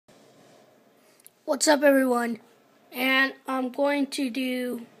What's up, everyone? And I'm going to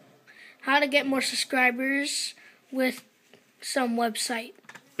do how to get more subscribers with some website.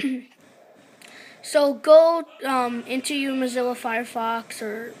 So go into your Mozilla Firefox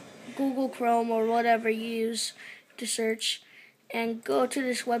or Google Chrome or whatever you use to search, and go to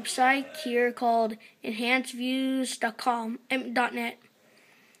this website here called enhancedviews.net.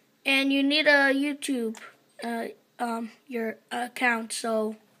 And you need a YouTube your account,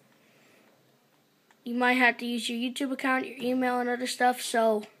 so you might have to use your YouTube account, your email, and other stuff.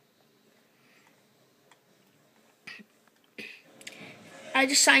 So I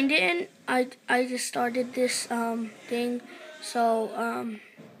just signed in. I just started this thing. So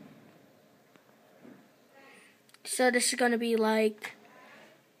so this is gonna be like,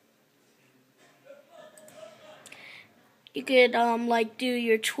 you could like do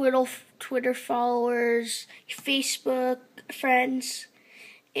your Twitter followers, your Facebook friends,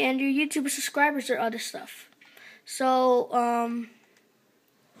 and your YouTube subscribers or other stuff. So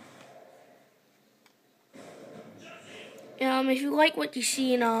if you like what you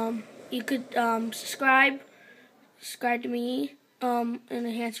see, you could subscribe to me in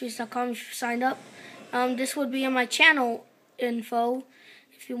enhancedviews.com if you signed up. This would be on my channel info.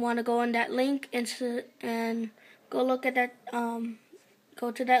 If you want to go on that link and go look at that,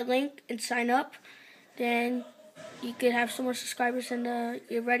 go to that link and sign up, then you could have some more subscribers than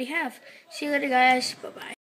you already have. See you later, guys. Bye bye.